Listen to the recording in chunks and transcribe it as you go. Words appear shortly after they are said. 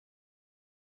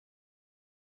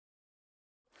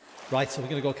Right, so we're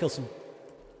gonna go kill some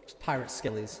pirate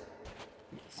skillies.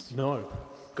 No.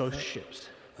 Ghost ships.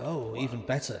 Oh, even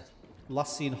better.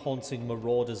 Last seen haunting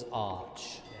Marauder's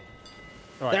Arch.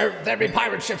 Right. There be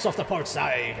pirate ships off the port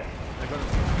side!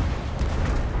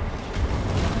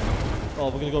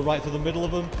 Oh, we're gonna go right through the middle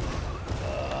of them.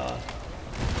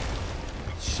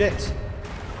 Shit!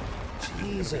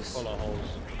 Jesus! Full of holes.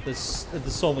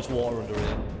 There's so much water under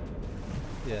here.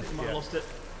 Yeah. Might have lost it.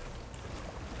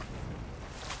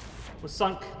 We're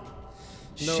sunk.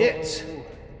 No. Shit!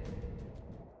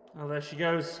 Oh, there she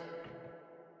goes.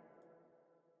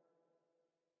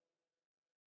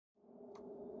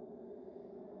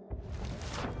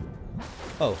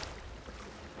 Oh.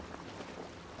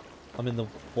 I'm in the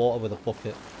water with a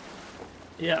bucket.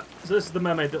 Yeah, so this is the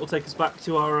mermaid that will take us back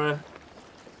to our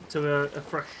a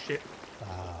fresh ship.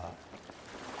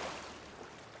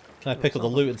 Can I pick up the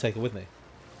loot and take it with me?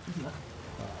 No.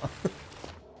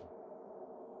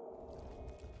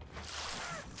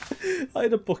 I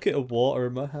had a bucket of water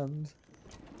in my hand.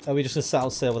 Are we just gonna set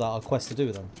out sail without our quest to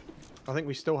do then? I think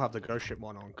we still have the ghost ship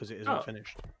one on because it isn't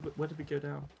finished. Where did we go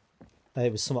down?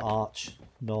 It was some arch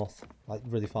north, like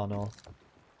really far north.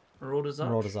 Marauder's Arch?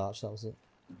 Marauder's Arch, that was it.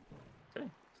 Okay,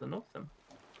 to the north then.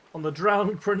 On the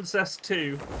Drowned Princess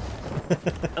 2.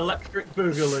 Electric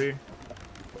Boogaloo.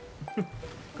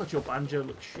 God, your banjo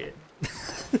looks shit.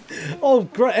 Oh,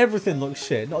 great! Everything looks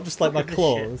shit, not just like Look my at this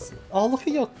clothes. Oh, look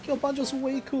at your banjo's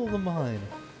way cooler than mine.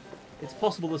 It's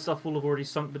possible the stuff will have already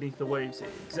sunk beneath the waves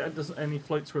because it doesn't only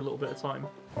floats for a little bit of time.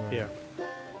 Yeah.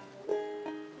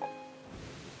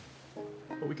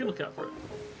 But we can look out for it.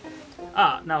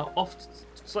 Ah, now off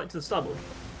slightly to the starboard.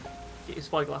 Get your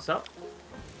spyglass out.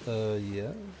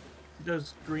 Yeah. See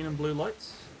those green and blue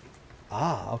lights?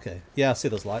 Ah, okay. Yeah, I see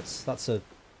those lights. That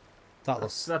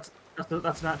looks. That's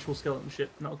an actual skeleton ship,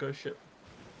 not a ghost ship.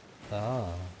 Ah.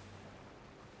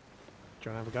 Do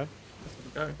you want to have a go? Let's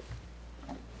have a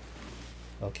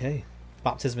go. Okay.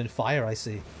 Baptism in fire, I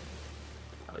see.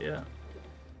 Oh yeah.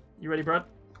 You ready, Brad?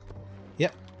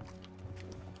 Yep.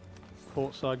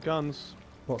 Portside guns.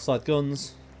 Portside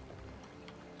guns.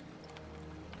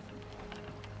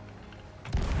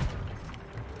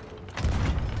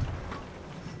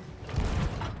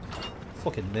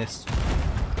 Fucking missed.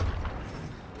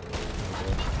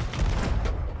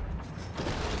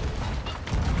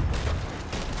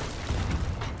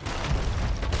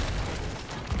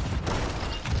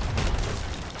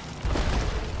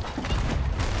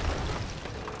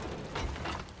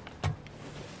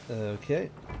 Okay.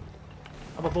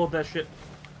 I'm aboard their ship.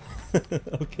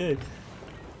 Okay.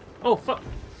 Oh fuck!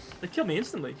 They killed me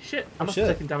instantly. Shit! I must have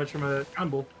taken damage from a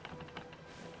cannonball.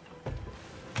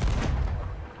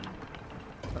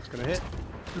 That's gonna hit.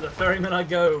 To the ferryman I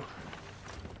go.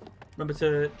 Remember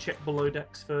to check below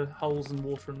decks for holes and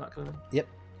water and that kind of thing. Yep.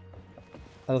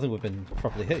 I don't think we've been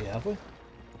properly hit yet, have we?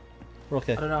 We're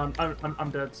okay. I don't know.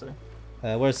 I'm dead. So.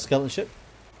 Where's the skeleton ship?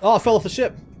 Oh, I fell off the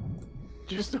ship.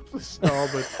 Just off the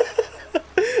starboard.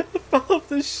 I fell off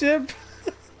the ship.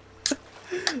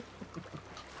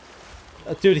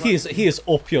 Dude, he is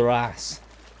up your ass.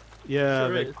 Yeah,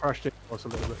 Sure they is. crashed into us a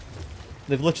little bit.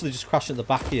 They've literally just crashed at the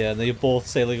back here, and they're both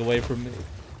sailing away from me.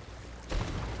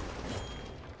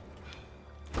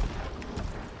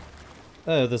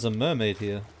 Oh, there's a mermaid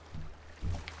here.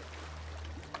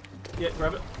 Yeah,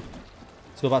 grab it.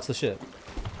 Let's go back to the ship.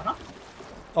 Uh-huh.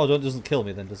 Oh, it doesn't kill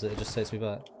me then, does it? It just takes me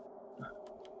back.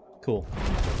 Cool.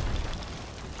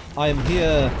 I am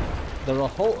here. There are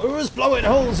who's blowing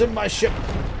holes in my ship?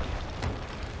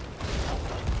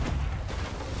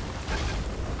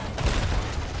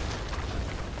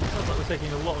 Sounds like we're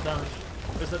taking a lot of damage.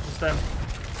 Or is that just them?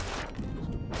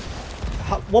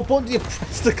 What button do you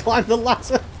press to climb the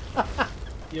ladder?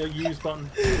 Your use button.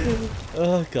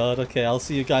 Oh god, okay, I'll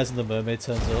see you guys when the mermaid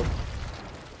turns up.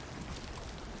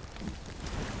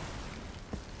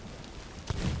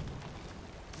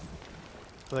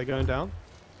 Are they going down?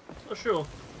 Oh sure.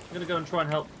 I'm gonna go and try and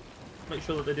help. Make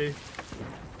sure that they do.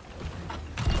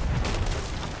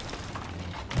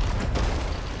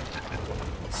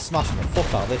 Smashing the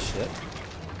fuck out of this shit.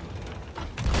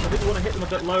 I think we want to hit them a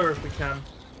bit lower if we can.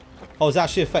 Oh, it's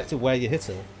actually affected where you hit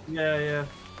it? Yeah, yeah.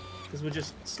 Because we're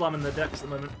just slamming their decks at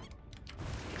the moment.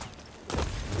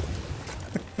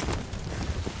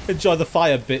 Enjoy the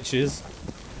fire, bitches.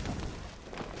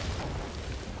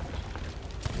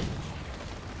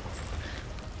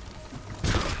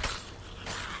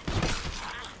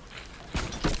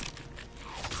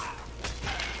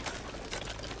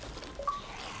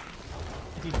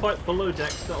 If you fight below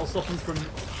decks, that'll stop them from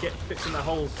fixing their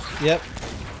holes. Yep.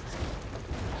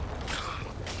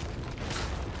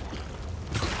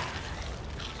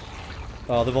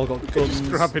 Oh, they've all got guns. Just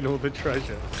grabbing all the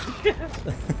treasure.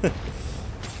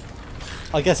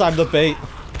 I guess I'm the bait.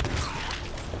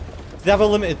 Do they have a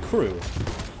limited crew?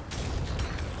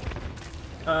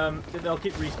 They'll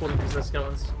keep respawning because they're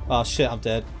skeletons. Oh shit, I'm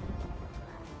dead.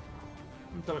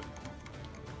 Damn it.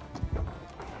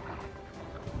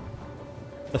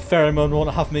 The pheromone won't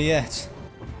have me yet.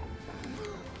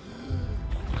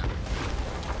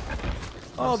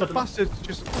 Oh, the bastards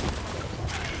just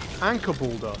anchor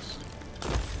balled us.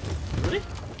 Really?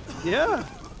 Yeah.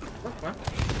 Okay.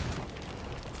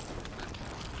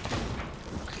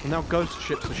 And now ghost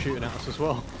ships are shooting at us as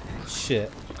well.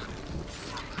 Shit.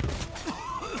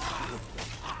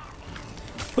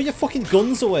 Put your fucking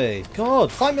guns away.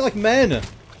 God, fight me like men.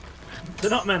 They're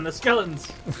not men, they're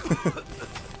skeletons.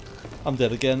 I'm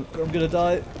dead again. I'm gonna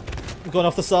die. I'm going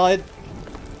off the side.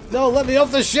 No, let me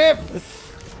off the ship!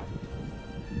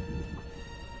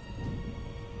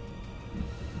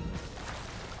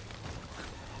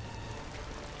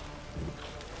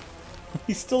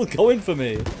 He's still going for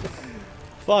me.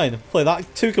 Fine, play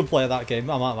that. Two can play that game.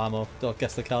 I'm out of ammo. Don't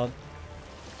guess they can't.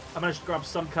 I managed to grab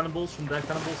some cannonballs from their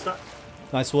cannonball stack.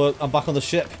 Nice work. I'm back on the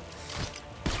ship.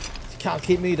 You can't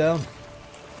keep me down.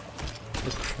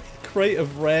 The crate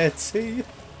of rare tea.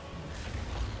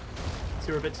 So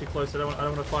you're a bit too close. I don't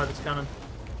want to fire this cannon,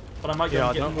 but I might go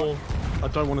and get more. I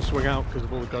don't want to swing out because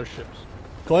of all the ghost ships.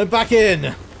 Going back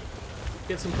in.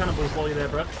 Get some cannonballs while you're there,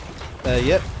 Brett.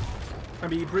 Yep.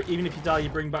 Remember, even if you die, you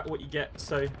bring back what you get.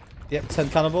 So. Yep, 10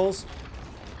 cannonballs.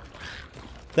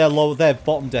 Their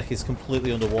bottom deck is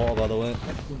completely underwater, by the way.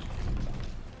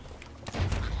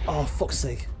 Oh, fuck's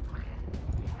sake.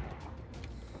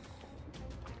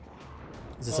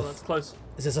 Is this that's close.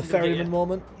 Is this a ferryman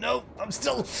moment? No, I'm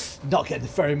still not getting the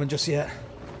ferryman just yet.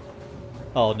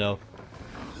 Oh no.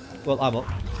 Well, I'm up.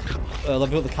 Let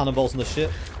me put the cannonballs on the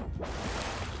ship.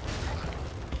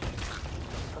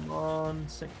 Come on,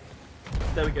 sink.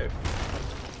 There we go.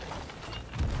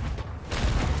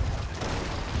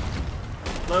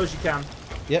 Low as you can.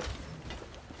 Yep.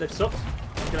 They've stopped.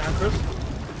 You're gonna anchor us.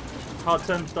 Hard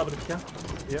turn, stop it if you can.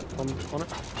 Yep, on it.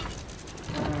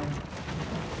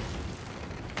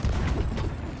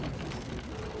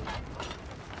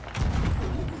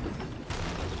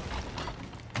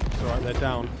 It's alright, they're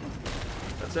down.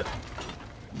 That's it.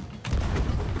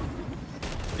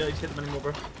 Yeah, you hit them anymore,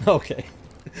 bro. Okay.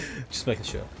 Just making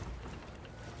sure.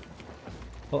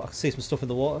 Oh, I can see some stuff in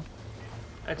the water.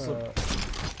 Excellent.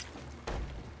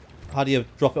 How do you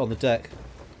drop it on the deck?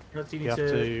 You have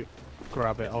to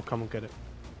grab it. I'll come and get it.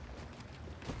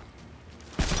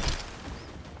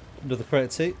 Under the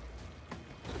crate seat.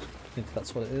 I think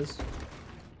that's what it is.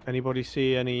 Anybody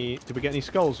see any... Did we get any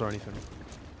skulls or anything?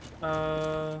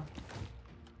 No,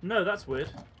 that's weird.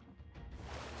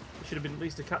 It should have been at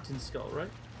least a captain's skull,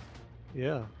 right?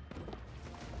 Yeah.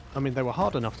 I mean, they were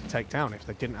hard enough to take down if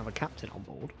they didn't have a captain on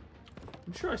board.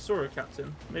 I'm sure I saw a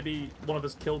captain. Maybe one of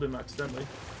us killed him accidentally.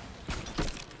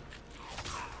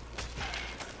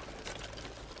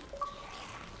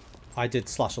 I did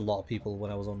slash a lot of people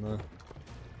when I was on there.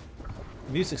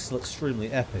 The music's still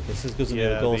extremely epic. It's as good as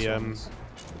the Ghost ones.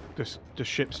 The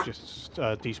ships just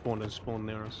despawned and spawned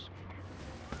near us.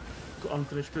 Got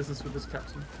unfinished business with this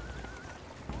captain.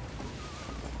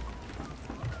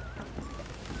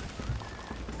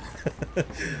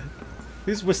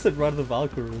 Who's whistled Ride of the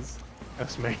Valkyries?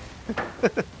 That's me.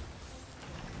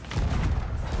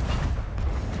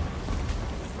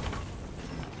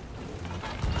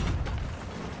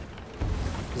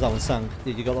 That one sank.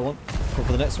 Yeah, you got that one? Go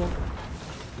for the next one. I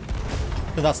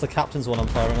think that's the captain's one I'm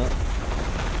firing at.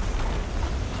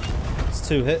 It's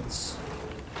 2 hits.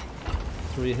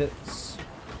 3 hits.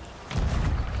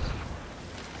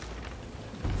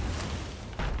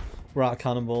 We're out of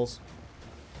cannonballs.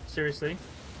 Seriously?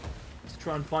 Let's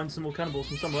try and find some more cannonballs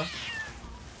from somewhere.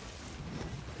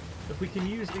 If we can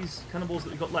use these cannonballs that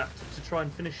we've got left to try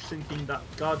and finish sinking that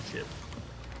guard ship.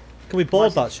 Can we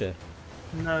board that ship?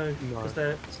 No, because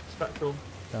they're spectral.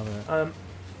 Damn it.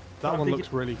 That one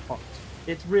looks really fucked.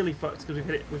 It's really fucked because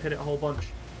we've hit it a whole bunch.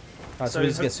 Alright, so we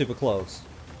need to get super close.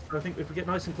 I think if we get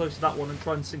nice and close to that one and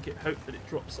try and sink it, hope that it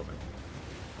drops something.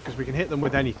 Because we can hit them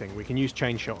with anything. We can use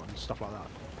chain shot and stuff like that.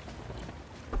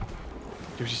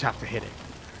 You just have to hit it.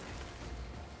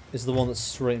 Is the one that's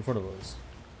straight in front of us?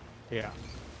 Yeah.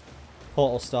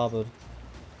 Port or starboard?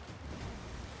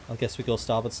 I guess we go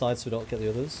starboard side so we don't get the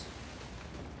others.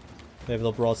 Maybe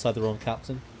they'll broadside their own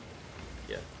captain.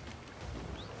 Yeah.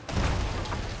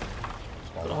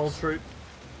 Got a whole troop.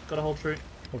 Got a whole troop.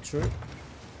 Whole troop.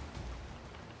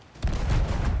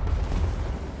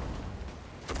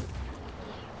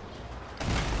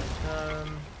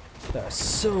 There are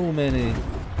so many.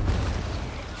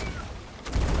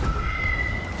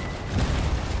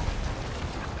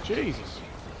 Jesus.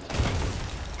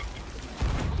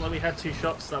 Well, we had 2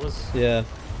 shots. That was. Yeah.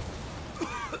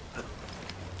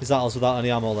 Is that us without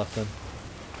any ammo left then?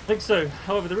 I think so.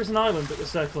 However, there is an island that we're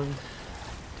circling.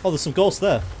 Oh, there's some ghosts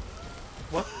there.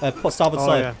 What? Starboard Oh,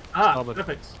 side. yeah. Ah, Starboard.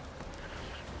 perfect.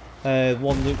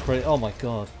 One loot crate. Oh my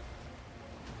god.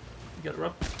 You get it,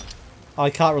 Rob. I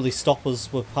can't really stop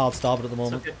us with hard starboard at the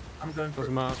It's moment. okay. I'm going for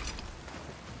Doesn't it. matter.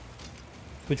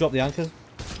 We drop the anchor.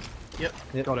 Yep.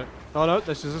 Yep. Got it. Oh no,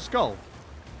 this is a skull.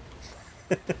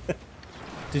 Did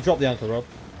you drop the anchor, Rob?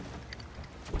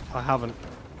 I haven't.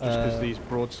 Just because Uh, these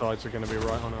broadsides are going to be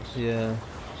right on us. Yeah.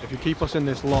 So if you keep us in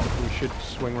this lock, we should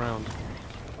swing round.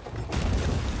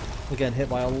 We're getting hit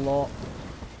by a lot.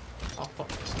 Oh, fuck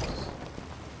this.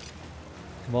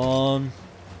 Come on.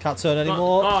 Can't turn Got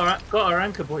anymore. our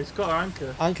anchor, boys. Got our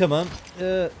anchor. Anchor, man.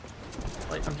 Yeah.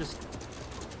 Like, I'm just.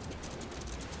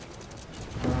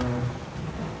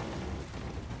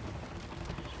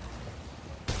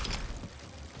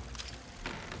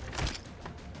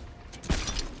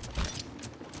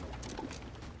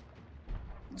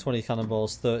 $20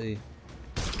 cannonballs, 30.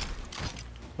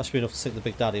 That should be enough to sink the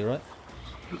Big Daddy, right?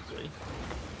 Hopefully.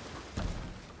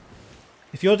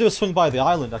 If you want to do a swing by the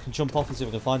island, I can jump off and see if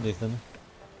I can find anything.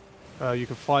 You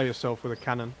can fire yourself with a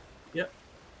cannon. Yep.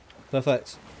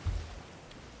 Perfect.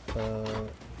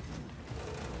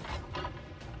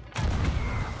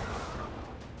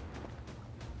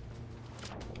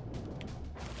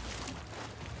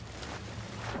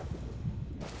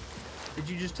 Did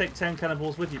you just take 10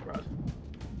 cannonballs with you, Brad?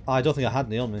 I don't think I had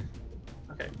any on me.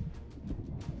 Okay.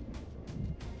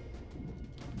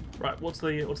 Right. What's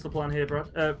the plan here, Brad?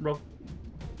 Rob.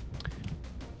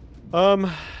 I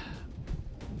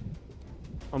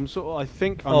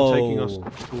think I'm taking us Oh.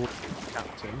 towards the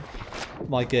captain.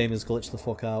 My game has glitched the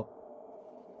fuck out.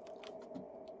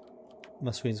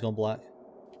 My screen's gone black.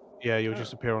 Yeah, you'll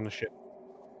just appear on the ship.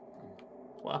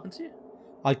 What happened to you?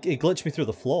 It glitched me through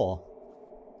the floor.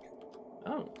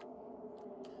 Oh.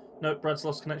 No, Brad's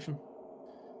lost connection.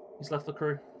 He's left the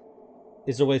crew.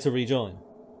 Is there a way to rejoin?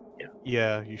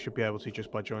 Yeah, you should be able to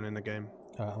just by joining the game.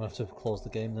 Alright, I'm gonna have to close the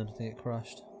game then. I think it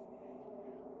crashed.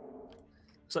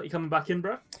 So you coming back in,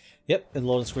 Brad? Yep, in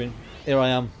loading screen. Here I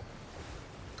am.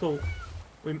 Cool.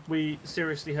 We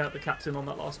seriously hurt the captain on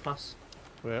that last pass.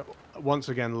 We're once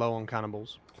again low on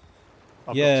cannibals. I've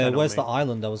got Yeah, 10 on where's me. the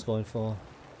island I was going for?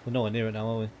 We're nowhere near it now,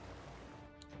 are we?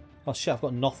 Oh shit, I've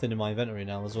got nothing in my inventory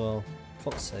now as well.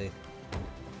 Fuck's sake.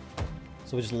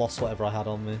 So we just lost whatever I had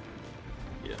on me.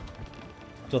 Yeah.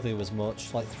 Don't think it was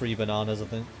much. Like 3 bananas, I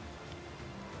think.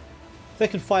 If they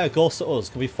can fire ghosts at us,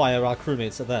 can we fire our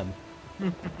crewmates at them?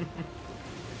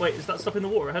 Wait, is that stuff in the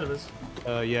water ahead of us?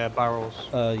 Yeah, barrels.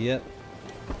 Yeah.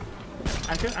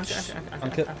 Anchor.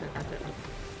 Anchor.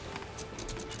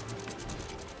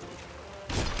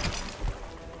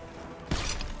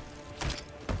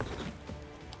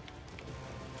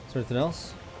 Is there anything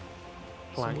else?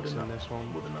 Planks Some in wood this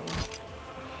one. Wood in that one.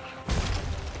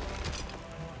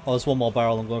 Oh, there's one more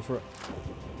barrel, I'm going for it.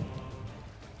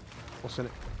 What's in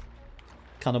it?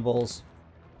 Cannonballs.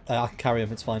 I can carry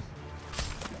him, it's fine.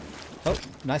 Oh,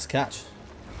 nice catch.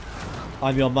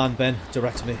 I'm your man, Ben.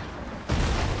 Direct me.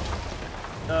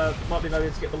 Might be an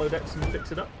idea to get below decks and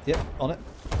fix it up. Yep, on it.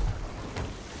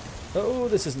 Oh,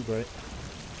 this isn't great.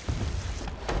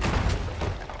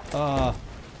 Ah.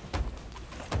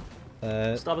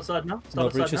 Starboard side now. No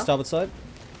Starboard breaches, side now. starboard side.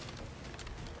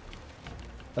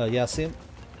 Yeah, I see him.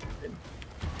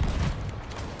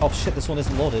 Oh shit, this one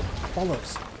isn't loaded.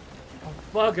 Bollocks. Oh,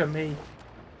 bugger me.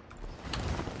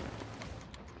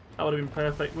 That would have been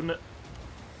perfect, wouldn't it?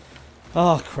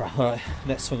 Oh crap, alright.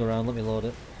 Next swing around, let me load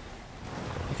it.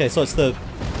 Okay, so it's the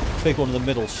big one in the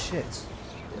middle. Shit.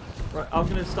 Right, I'm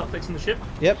going to start fixing the ship.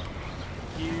 Yep.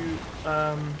 You,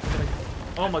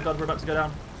 oh my god, we're about to go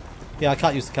down. Yeah, I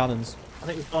can't use the cannons. I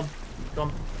think we've gone. We've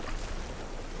gone.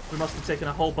 We must have taken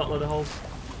a whole buttload of holes.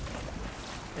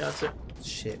 Yeah, that's it.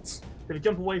 Shit. If you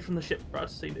jump away from the ship, Brad,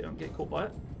 so you don't get caught by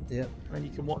it, Yep. and then you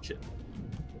can watch it.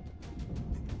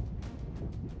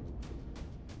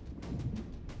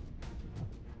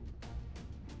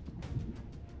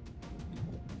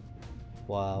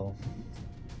 Wow.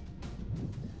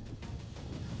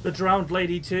 The Drowned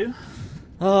Lady 2.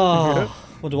 Oh,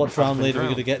 wonder what drown been lady we're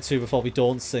drowned. going to get to before we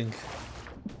don't sink.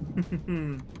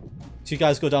 Do you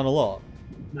guys go down a lot?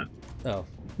 No. Oh.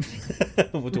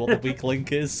 Wonder what the weak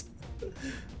link is.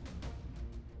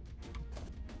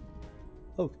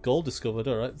 Oh, gold discovered.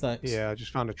 Alright, thanks. Yeah, I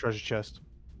just found a treasure chest.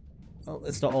 Oh,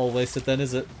 it's not all wasted then,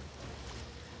 is it?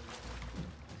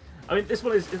 I mean, this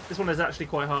one is actually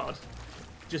quite hard,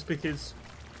 just because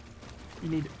you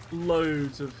need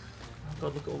loads of. Oh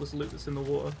God, look at all this loot that's in the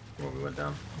water from when we went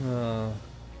down.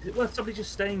 Is it worth somebody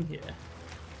just staying here?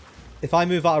 If I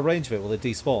move out of range of it, will it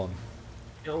despawn?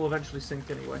 It'll eventually sink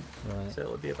anyway, Right. so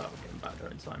it'll be about getting back there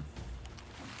in time.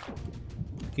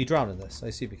 Can you drown in this? I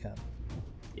assume you can.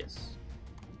 Yes.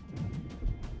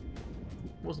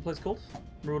 What's the place called?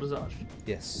 Marauder's Arch.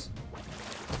 Yes.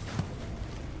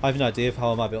 I have an idea of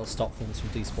how I might be able to stop things from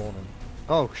despawning.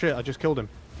 Oh shit! I just killed him.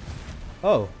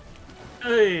 Oh.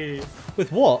 Hey!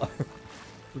 With what?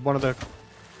 With one of the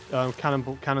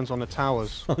cannons on the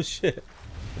towers. Oh shit.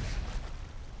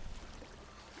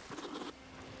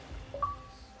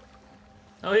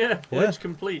 Oh yeah, voyage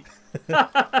complete.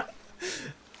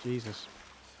 Jesus.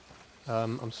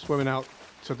 I'm swimming out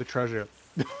to the treasure.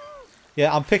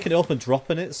 Yeah, I'm picking it up and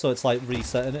dropping it, so it's like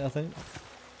resetting it, I think.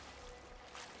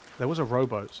 There was a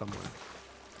rowboat somewhere.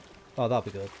 Oh,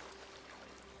 that'd be good.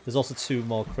 There's also 2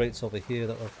 more crates over here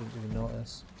that I didn't even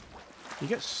notice. You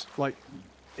get like,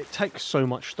 it takes so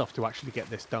much stuff to actually get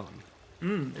this done.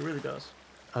 It really does.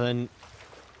 And then,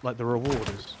 like, the reward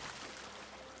is.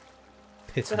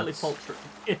 Fairly Pittance. paltry.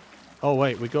 Yeah. Oh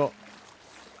wait, we got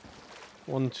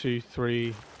 1, 2,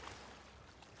 3,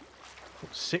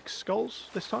 6 skulls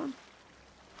this time.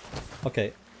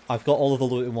 Okay, I've got all of the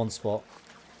loot in one spot.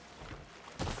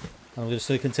 I'm just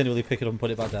going to continually pick it up and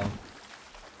put it back down.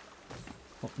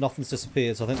 Well, nothing's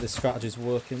disappeared, so I think this strategy's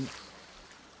working.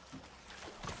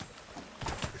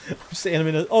 I'm sitting in a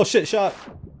minute. Oh shit, shark!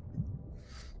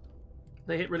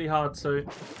 They hit really hard, so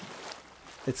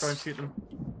It's try and shoot them.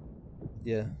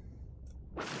 yeah.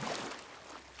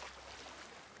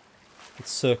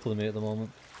 It's circling me at the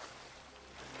moment.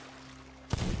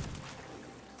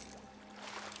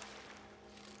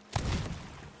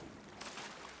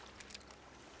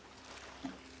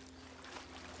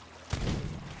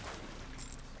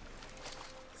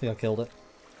 I think I killed it.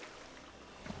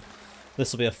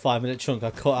 This will be a 5-minute chunk I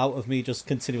cut out of me just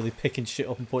continually picking shit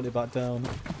up and putting it back down.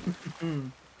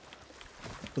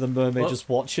 With a mermaid just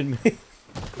watching me.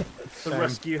 The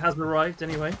rescue has arrived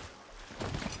anyway.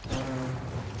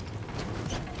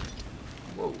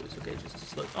 Whoa, it's okay, just to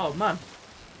slow. Oh man,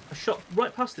 I shot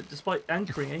right past it despite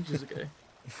anchoring ages ago.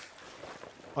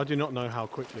 I do not know how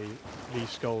quickly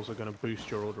these skulls are going to boost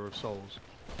your Order of Souls.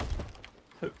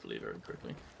 Hopefully very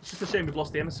quickly. It's just a shame we've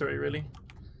lost the emissary, really.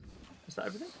 Is that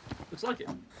everything? Looks like it.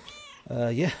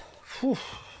 Yeah. Whew.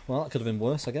 Well, that could have been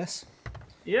worse, I guess.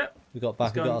 Yep. We got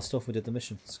back, we got our stuff, we did the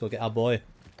mission. Let's go get our boy.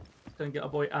 Let's go and get our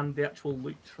boy and the actual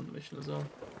loot from the mission as well.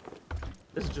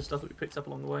 This is just stuff that we picked up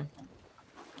along the way.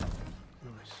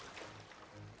 Nice.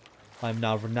 I'm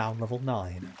now renowned level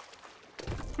 9.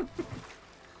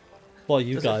 What are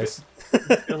you guys?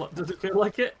 Does it feel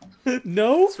like it?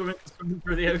 No? Swimming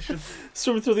through the ocean.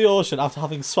 Swimming through the ocean after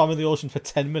having swam in the ocean for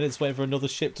 10 minutes waiting for another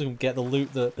ship to get the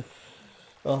loot that...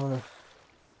 I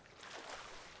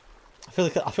feel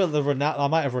like the renown. I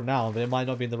might have renown, but it might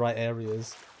not be in the right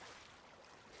areas.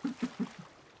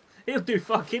 He'll do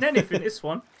fucking anything, this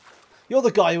one. You're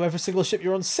the guy who every single ship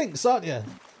you're on sinks, aren't you?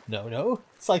 No.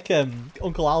 It's like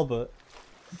Uncle Albert.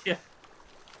 Yeah.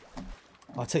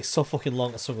 Oh, it takes so fucking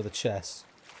long to swim with a chest.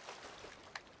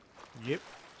 Yep.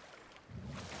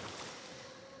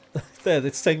 There,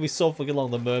 it's taking me so fucking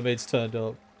long. The mermaid's turned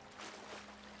up.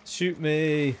 Shoot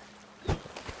me.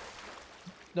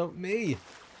 No, me.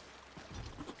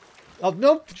 Oh,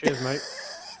 no. Cheers, mate.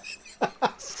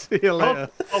 See you later.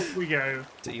 Off we go.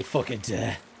 Do you fucking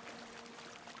dare?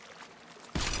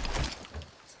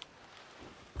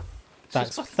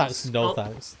 Thanks, no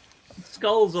thanks.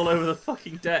 Skulls all over the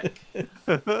fucking deck.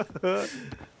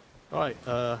 Right,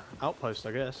 outpost,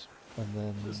 I guess. And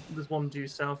then... There's one due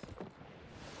south.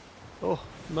 Oh,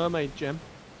 mermaid gem.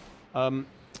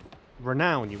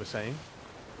 Renown, you were saying?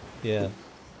 Yeah.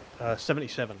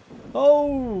 77.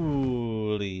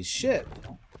 Holy shit.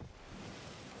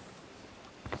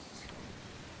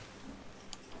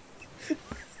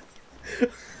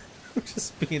 I'm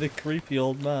just being a creepy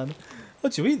old man.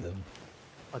 How'd you eat them?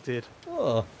 I did.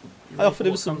 Oh. I offered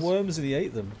him some worms and he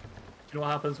ate them. Do you know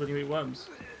what happens when you eat worms?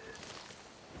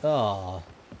 Ah.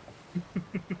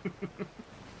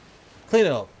 Clean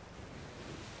it up.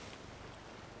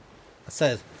 I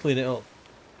said, clean it up.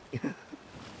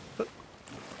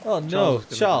 Oh no,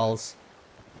 Charles.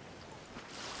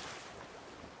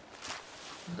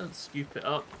 Don't scoop it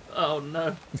up. Oh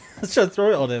no. Let's try to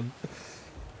throw it on him.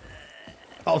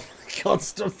 Oh my god,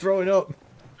 stop throwing up.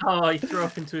 Oh, he threw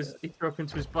up into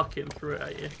his bucket and threw it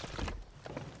at you.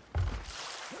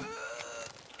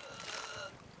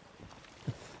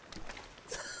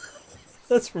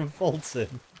 That's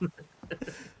revolting.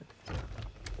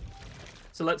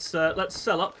 So let's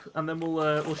sell up, and then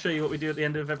we'll show you what we do at the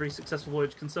end of every successful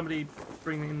voyage. Can somebody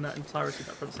bring in that entirety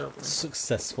back for the sail for me?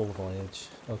 Successful voyage.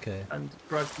 Okay. And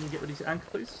Brad, can you get ready to anchor,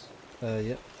 please?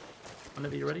 Yep.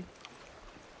 Whenever you're ready.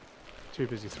 Too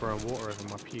busy throwing water over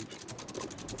my puke.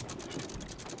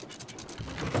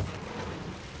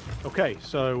 Okay,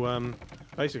 so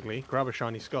basically, grab a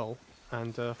shiny skull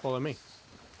and follow me.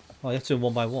 Oh, you have to do them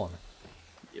one by one.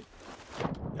 Yep.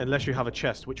 Unless you have a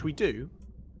chest, which we do.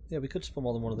 Yeah, we could just put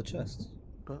more than one of the chests.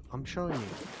 But I'm showing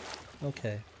you.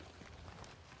 Okay.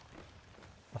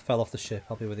 I fell off the ship.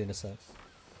 I'll be with you in a sec.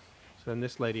 So then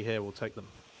this lady here will take them.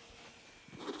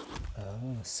 Ah,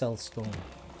 cell skull.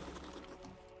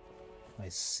 I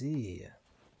see.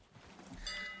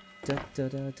 Da, da,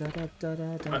 da, da, da, da,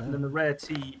 da, da. Right, and then the rare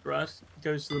tea, Brad,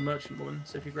 goes to the merchant woman.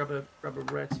 So if you grab a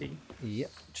rare tea.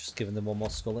 Yep, just giving them one more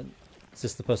skull in. Is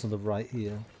this the person on the right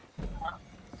here?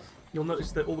 You'll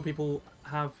notice that all the people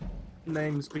have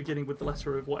names beginning with the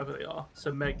letter of whatever they are.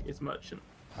 So Meg is merchant.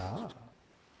 Ah.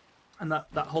 And that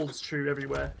holds true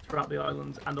everywhere throughout the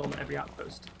island and on every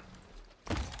outpost.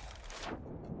 I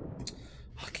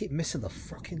keep missing the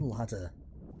fucking ladder.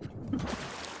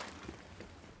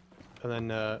 And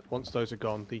then once those are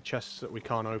gone, the chests that we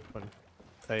can't open,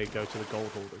 they go to the gold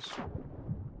holders.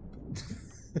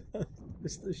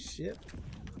 It's the ship.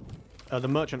 The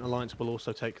Merchant Alliance will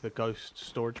also take the ghost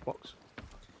storage box.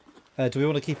 Do we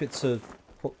want to keep it to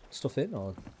put stuff in,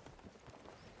 or...?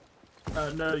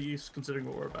 No use considering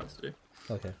what we're about to do.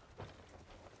 Okay.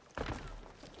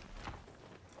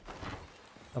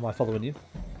 Am I following you?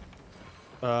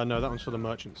 No, that one's for the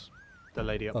merchants. The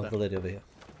lady up Oh, there. the lady over here.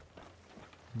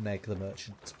 Meg the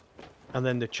merchant. And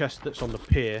then the chest that's on the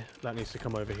pier, that needs to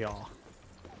come over here.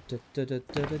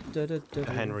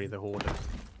 Henry the Hoarder.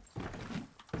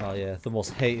 Oh yeah, the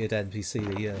most hated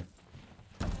NPC here.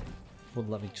 Wouldn't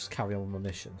let me just carry on with my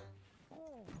mission.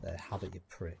 There, have it, you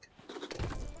prick.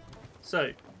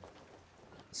 So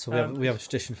we have a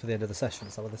tradition for the end of the session.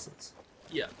 Is that what this is?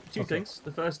 yeah, two things.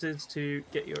 The first is to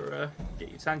get your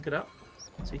tankard out.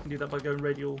 So you can do that by going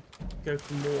radial, go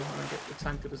for more, and then get the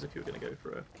tankard as if you were going to go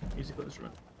for a musical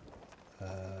instrument.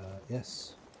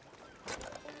 Yes.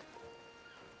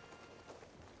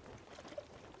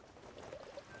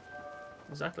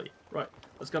 Exactly. Right.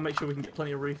 Let's go make sure we can get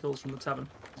plenty of refills from the tavern.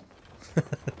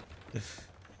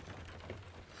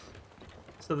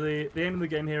 So the aim of the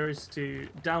game here is to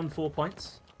down 4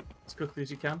 pints as quickly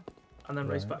as you can, and then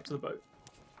race back to the boat.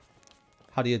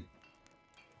 How do you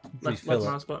Left refill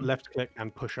mouse it? button. Left click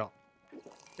and push up.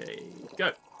 Okay,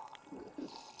 go.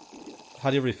 How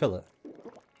do you refill it?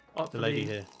 Up The for lady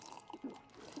here.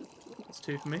 It's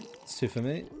 2 for me. It's 2 for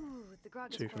me. Ooh, the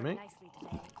grog is 2 for pouring me. nicely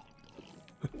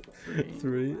today.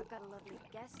 3. I've got a lovely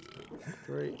guest.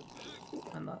 3.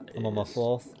 And that I'm on my is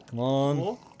 4th. Come on.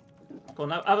 4. Go on,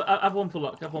 have one for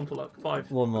luck. Have one for luck.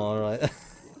 5. One more, right.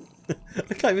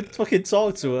 I can't even fucking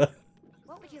talk to her.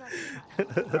 What would you like?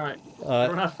 Alright. Alright.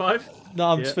 Everyone have 5? No,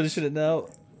 I'm Yeah. just finishing it now.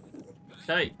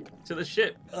 Okay, to the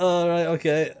ship. Alright,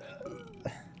 okay.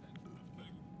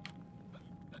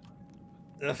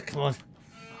 Ugh, come on.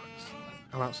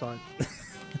 I'm outside.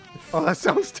 Oh, that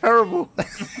sounds terrible.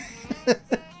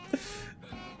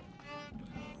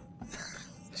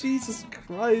 Jesus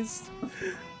Christ.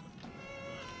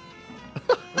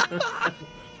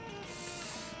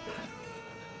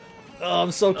 Oh,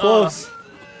 I'm so close.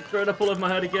 Throwing up all over my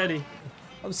head again.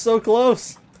 I'm so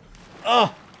close.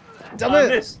 Ah, damn I it.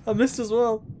 missed. I missed as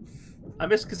well. I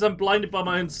missed because I'm blinded by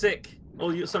my own sick.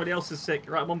 Or somebody else is sick.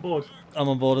 Right, I'm on board. I'm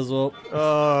on board as well.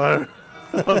 Oh,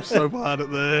 I'm so bad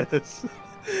at this.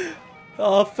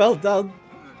 Oh, I fell down.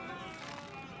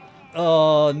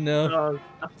 Oh, no. Oh,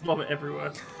 I vomit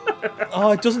everywhere. Oh,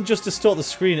 it doesn't just distort the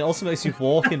screen. It also makes you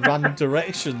walk in random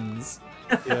directions.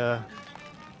 Yeah.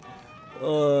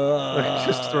 It's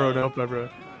just thrown up everywhere.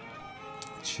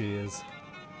 Cheers.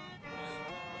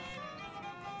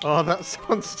 Oh, that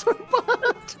sounds so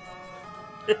bad.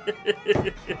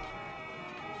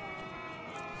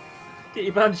 Get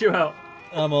your banjo out.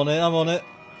 I'm on it, I'm on it.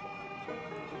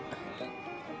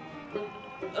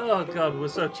 Oh god, we're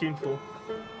so tuneful.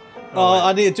 Oh,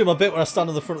 I need to do my bit when I stand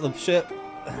on the front of the ship.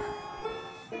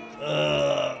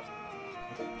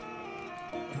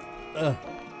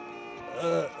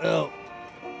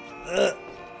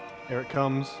 Here it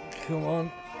comes. Come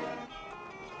on.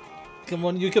 Come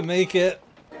on, you can make it.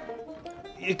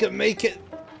 You can make it.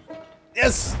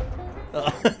 Yes!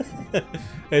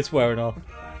 It's wearing off.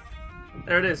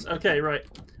 There it is. Okay, right.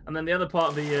 And then the other part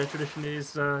of the tradition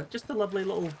is just a lovely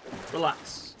little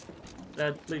relax.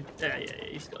 Yeah,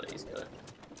 he's got it, he's got it.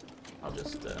 I'll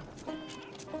just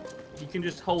you can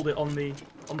just hold it on the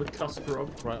cusp,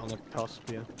 Rob. Right on the cusp,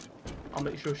 yeah. I'll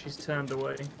make sure she's turned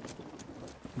away.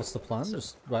 What's the plan? So-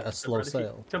 Just write a slow Right, if you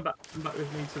sail. Come back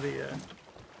with me to the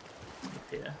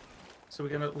pier. So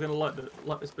we're gonna light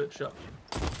this bitch up.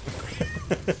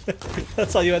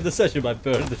 That's how you end the session, by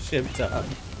burning the ship down.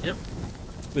 Yep.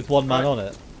 With one man Right. on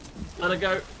it. Let her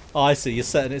go. Oh, I see. You're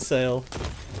setting it sail.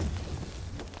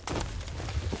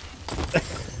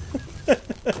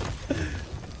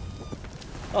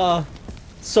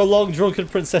 So long, Drunken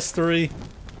Princess 3.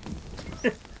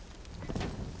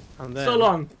 And then So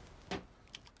long.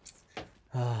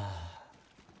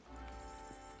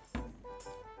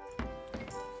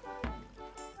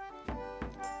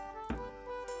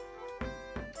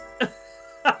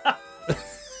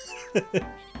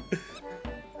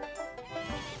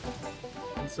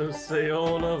 And so say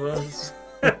all of us.